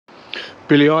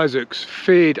Billy Issacs,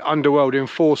 feared Underworld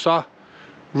Enforcer,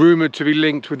 rumoured to be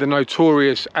linked with the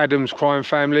notorious Adams crime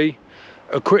family,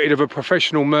 acquitted of a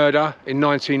professional murder in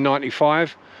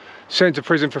 1995, sent to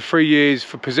prison for 3 years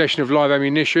for possession of live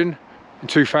ammunition in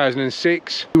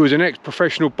 2006. He was an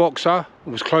ex-professional boxer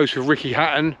and was close with Ricky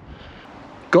Hatton.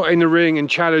 Got in the ring and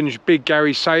challenged Big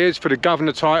Garry Sayers for the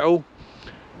Guv'nor title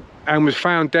and was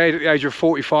found dead at the age of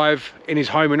 45 in his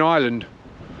home in Ireland.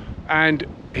 And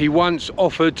he once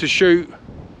offered to shoot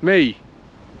me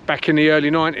back in the early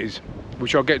 90s,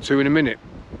 which I'll get to in a minute.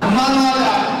 A man like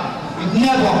that is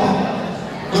never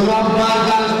going to have a man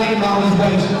down his name around his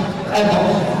waist, ever.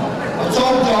 I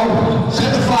told Joe,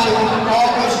 set the fire on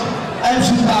August,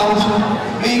 MC Bowles,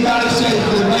 Big Garry Sayers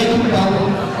for the vacant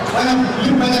belt.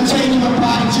 When I change him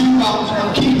apart in 2 rounds,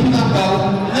 I'm keeping that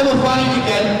belt, never fighting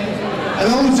again.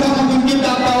 And the only time I'm going to give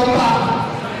that belt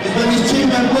back is when his two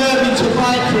men worthy to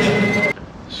fight for him.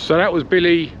 So that was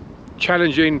Billy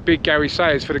challenging Big Garry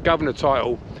Sayers for the Guv'nor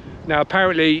title. Now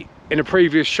apparently in a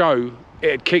previous show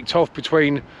it had kicked off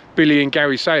between Billy and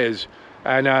Garry Sayers,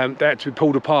 and they had to be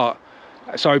pulled apart.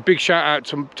 So big shout out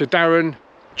to Darren,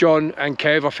 John and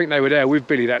Kev. I think they were there with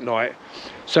Billy that night.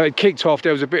 So it kicked off,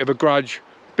 there was a bit of a grudge.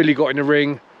 Billy got in the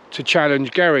ring to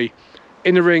challenge Garry.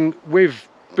 In the ring with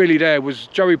Billy there was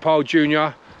Joey Pyle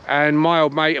Jr. and my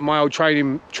old mate and my old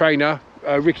trainer,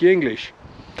 Ricky English.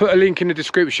 Put a link in the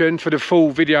description for the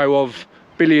full video of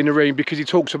Billy in the ring, because he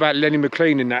talks about Lenny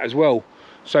McLean in that as well.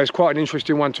 So it's quite an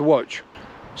interesting one to watch.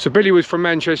 So Billy was from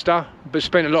Manchester, but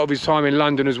spent a lot of his time in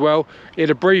London as well. He had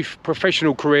a brief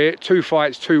professional career, 2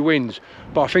 fights, 2 wins,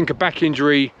 but I think a back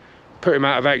injury put him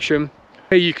out of action.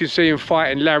 Here you can see him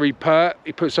fighting Larry Pert.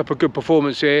 He puts up a good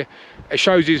performance here. It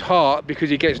shows his heart because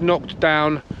he gets knocked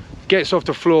down, gets off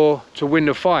the floor to win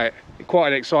the fight. Quite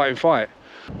an exciting fight.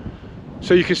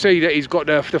 So you can see that he's got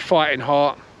the fighting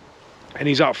heart and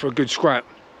he's up for a good scrap.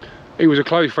 He was a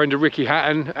close friend of Ricky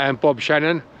Hatton and Bob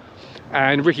Shannon,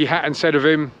 and Ricky Hatton said of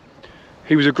him,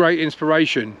 he was a great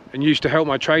inspiration and used to help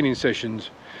my training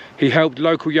sessions. He helped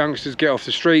local youngsters get off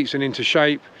the streets and into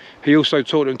shape. He also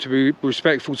taught them to be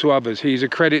respectful to others. He is a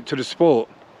credit to the sport.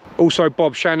 Also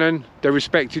Bob Shannon, the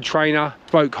respected trainer,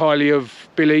 spoke highly of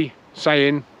Billy,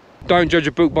 saying, "Don't judge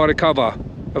a book by the cover.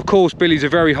 Of course Billy's a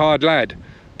very hard lad,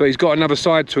 but he's got another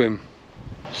side to him."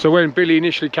 So when Billy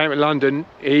initially came to London,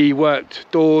 he worked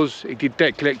doors, he did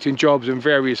debt collecting jobs and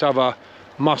various other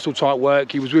muscle type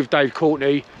work. He was with Dave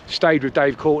Courtney, stayed with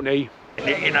Dave Courtney.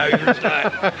 You know, he was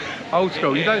like... Old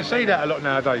school, you don't see that a lot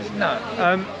nowadays. No.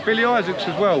 Billy Issacs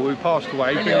as well, who passed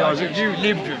away. Billy Issacs, you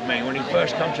lived with me when he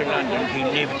first came to London. He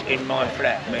lived in my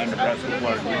flat, me and the bloke from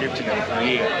Warren. We lived together for a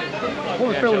year.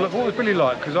 What was Billy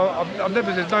like? Because I've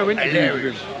never, there's no interview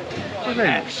with him.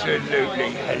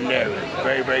 Absolutely hilarious.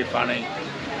 Very, very funny.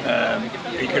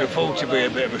 He could afford to be a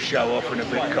bit of a show-off and a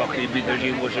bit cocky because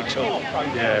he was a tool.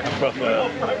 Yeah. A proper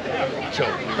tool.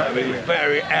 I mean, he was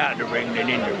better out of the ring than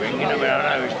in the ring. You know,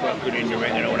 I know he's quite good in the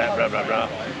ring and all that, blah, blah, blah.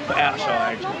 But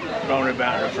outside, rolling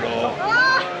about the floor,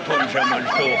 putting someone's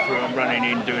door through and running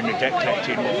in, doing the debt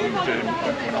collecting, what we was doing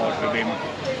when I was with him.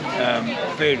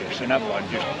 Fearless, another one,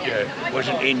 just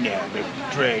wasn't in there. The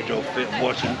dread of it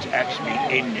wasn't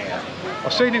actually in there.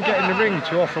 I've seen him get in the ring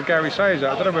to offer Garry Sayers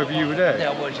out. I don't know whether you were there.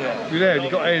 Yeah, I was there. You were there and you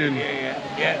got in and...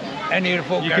 Yeah. And he'd have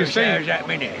fought Garry Sayers that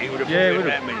minute. He would have fought him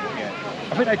that minute,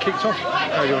 I think they kicked off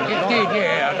early on. It did,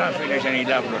 yeah. I don't think there's any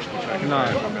love lost between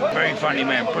them. No. Very funny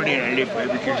man, brilliant to live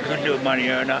with because good little money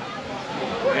earner.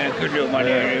 Yeah, good little money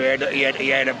earner. He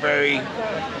had a very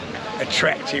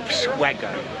attractive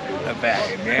swagger about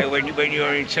him, yeah. When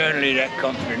you're internally that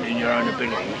confident in your own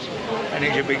abilities, and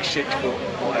he's a big 6 foot,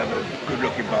 whatever, good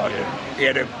looking bastard. He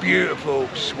had a beautiful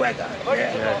swagger,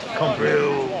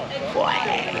 real,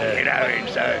 you know, and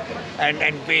so,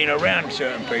 and being around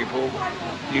certain people,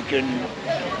 you can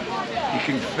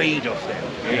feed off them,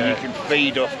 you can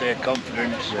feed off their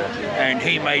confidence, and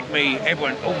he made me,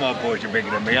 all my boys are bigger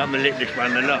than me, I'm the littlest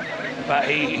one in the lot, but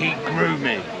he grew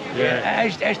me,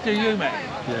 as do you, man.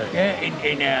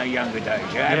 In our younger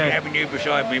days. Having you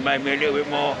beside me made me a little bit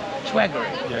more swaggery.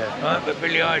 Right? But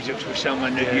Billy Issacs was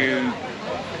someone that you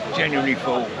genuinely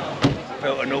felt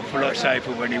an awful lot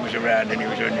safer when he was around and he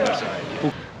was on your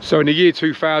side. So in the year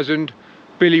 2000,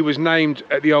 Billy was named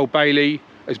at the Old Bailey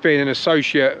as being an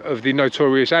associate of the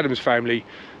notorious Adams family.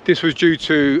 This was due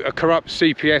to a corrupt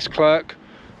CPS clerk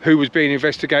who was being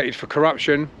investigated for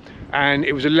corruption, and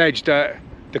it was alleged that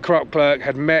the corrupt clerk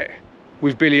had met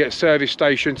with Billy at service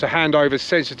station to hand over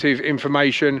sensitive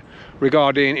information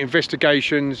regarding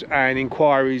investigations and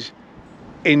inquiries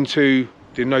into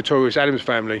the notorious Adams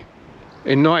family.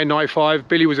 In 1995,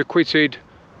 Billy was acquitted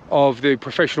of the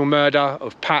professional murder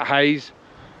of Pat Hayes,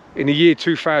 in the year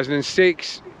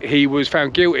 2006, he was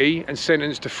found guilty and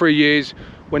sentenced to 3 years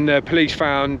when the police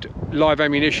found live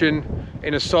ammunition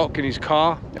in a sock in his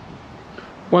car.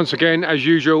 Once again, as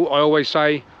usual, I always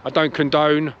say I don't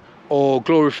condone or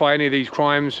glorify any of these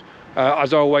crimes.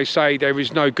 As I always say, there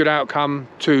is no good outcome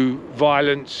to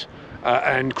violence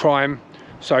and crime.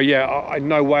 So yeah, in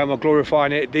no way am I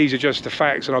glorifying it. These are just the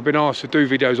facts, and I've been asked to do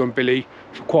videos on Billy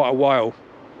for quite a while.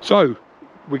 So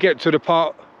we get to the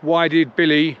part, why did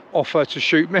Billy offer to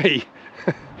shoot me?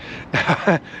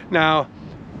 Now,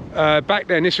 back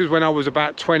then, this was when I was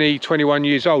about 20, 21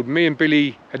 years old. Me and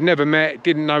Billy had never met,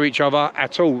 didn't know each other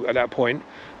at all at that point.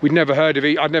 We'd never heard of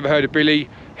I'd never heard of Billy,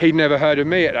 he'd never heard of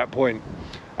me at that point.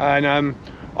 And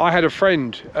I had a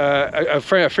friend,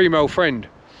 a female friend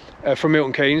from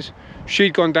Milton Keynes.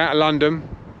 She'd gone down to London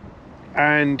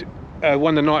and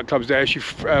one of the nightclubs there. She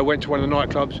went to one of the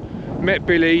nightclubs, met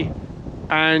Billy,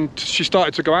 and she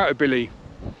started to go out with Billy.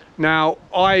 Now,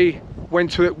 I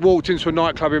walked into a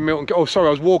nightclub in Milton, oh sorry,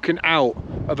 I was walking out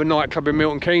of a nightclub in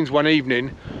Milton Keynes one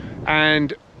evening,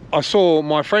 and I saw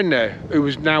my friend there, who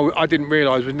was now, I didn't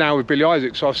realise, was now with Billy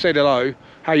Issac. So I said hello,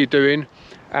 how you doing?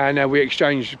 And we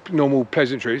exchanged normal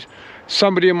pleasantries.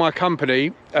 Somebody in my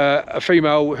company, a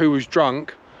female who was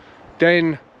drunk,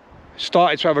 then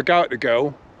started to have a go at the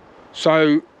girl.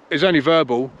 So it's only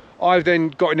verbal. I then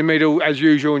got in the middle as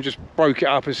usual and just broke it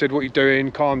up and said, what are you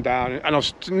doing? Calm down.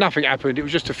 And nothing happened. It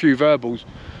was just a few verbals.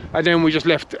 And then we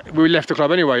left the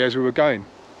club anyway as we were going.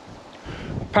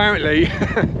 Apparently,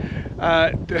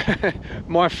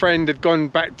 my friend had gone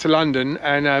back to London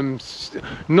and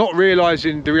not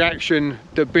realising the reaction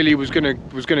that Billy was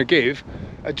gonna give,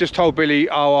 I just told Billy,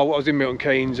 oh, I was in Milton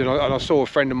Keynes and I saw a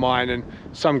friend of mine and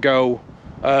some girl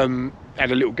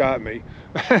had a little go at me.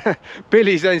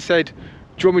 Billy then said,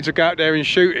 do you want me to go out there and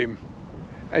shoot him?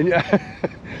 And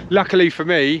luckily for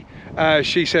me,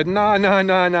 she said, no,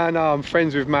 I'm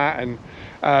friends with Matt.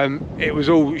 And it was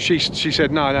all, she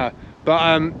said, no.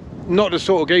 But not the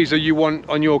sort of geezer you want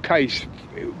on your case,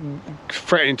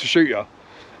 threatening to shoot you.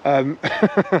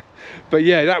 But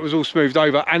yeah, that was all smoothed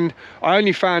over. And I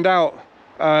only found out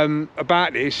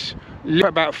about this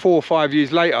about 4 or 5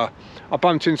 years later. I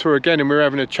bumped into her again and we were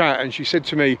having a chat, and she said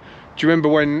to me, do you remember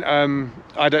when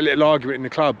I had a little argument in the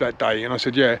club that day? And I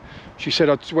said, yeah. She said,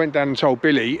 I went down and told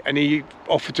Billy and he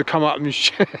offered to come up and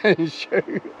shoot.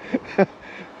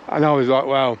 And I was like,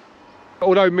 wow.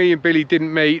 Although me and Billy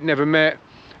didn't meet, never met,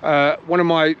 one of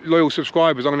my loyal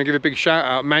subscribers, I'm going to give a big shout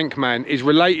out, Mankman, is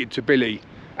related to Billy.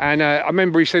 And I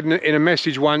remember he said in a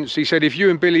message once, he said, if you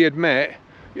and Billy had met,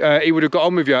 he would have got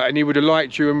on with you and he would have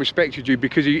liked you and respected you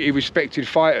because he respected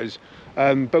fighters.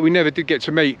 But we never did get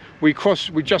to meet. We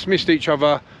just missed each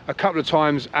other a couple of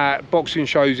times at boxing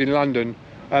shows in London,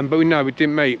 but we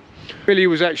didn't meet. Billy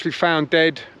was actually found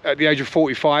dead at the age of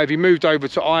 45. He moved over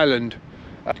to Ireland,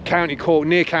 County Cork,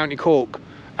 near County Cork,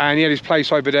 and he had his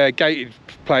place over there, gated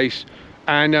place,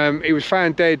 and he was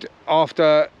found dead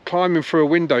after climbing through a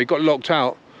window. He got locked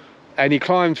out and he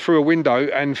climbed through a window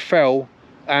and fell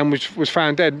and was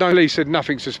found dead. No police said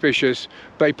nothing suspicious,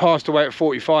 but he passed away at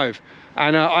 45.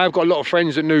 And I've got a lot of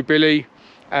friends that knew Billy,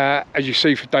 as you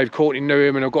see, for Dave Courtney knew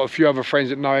him, and I've got a few other friends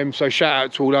that know him. So shout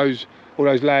out to all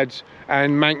those lads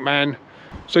and Mankman.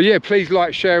 So yeah, please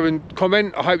like, share, and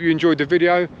comment. I hope you enjoyed the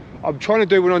video. I'm trying to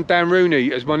do one on Dan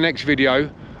Rooney as my next video.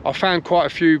 I found quite a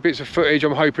few bits of footage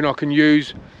I'm hoping I can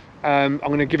use. I'm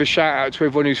going to give a shout out to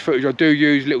everyone whose footage I do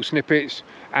use, little snippets,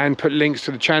 and put links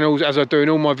to the channels as I do in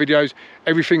all my videos.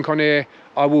 Everything on here,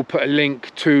 I will put a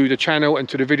link to the channel and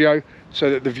to the video, so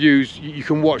that the views, you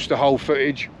can watch the whole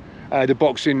footage. The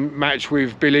boxing match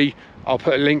with Billy, I'll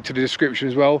put a link to the description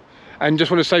as well. And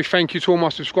just want to say thank you to all my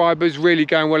subscribers, really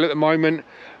going well at the moment.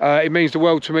 It means the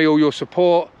world to me, all your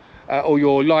support, all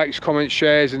your likes, comments,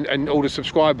 shares, and all the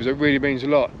subscribers. It really means a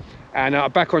lot. And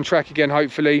I'm back on track again,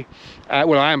 hopefully.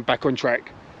 Well, I am back on track.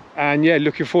 And yeah,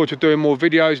 looking forward to doing more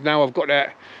videos. Now I've got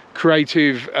that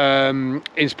creative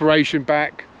inspiration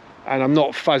back and I'm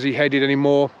not fuzzy headed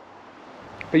anymore.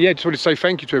 But yeah, just want to say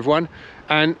thank you to everyone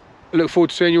and I look forward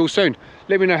to seeing you all soon.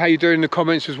 Let me know how you're doing in the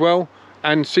comments as well,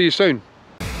 and see you soon.